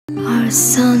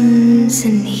sons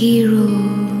and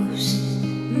heroes.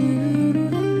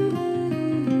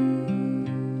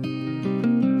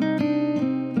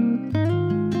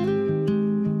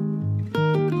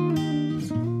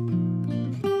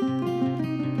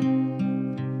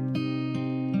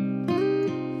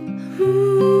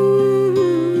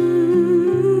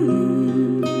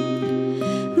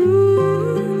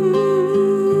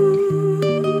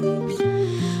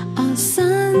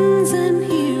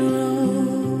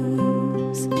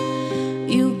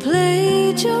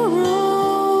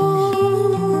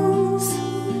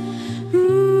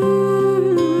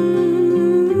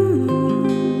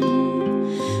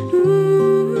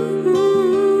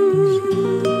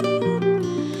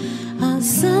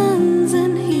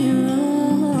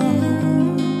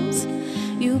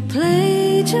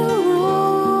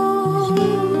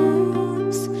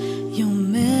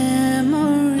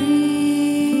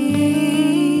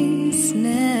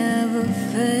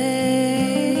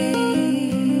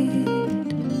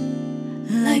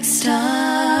 Like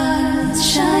stars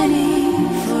shining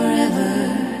forever,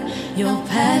 your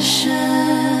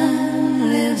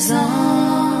passion lives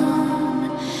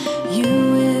on. You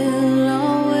will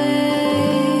always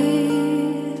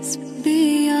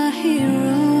be our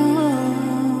heroes.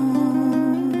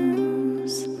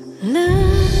 La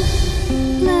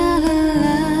la la la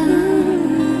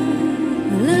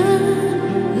la la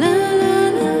la la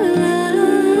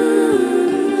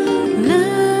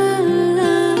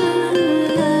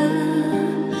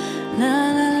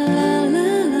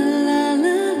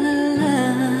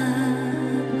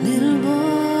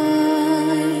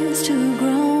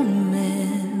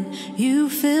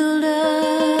filled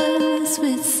us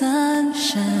with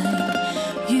sunshine.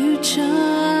 You chose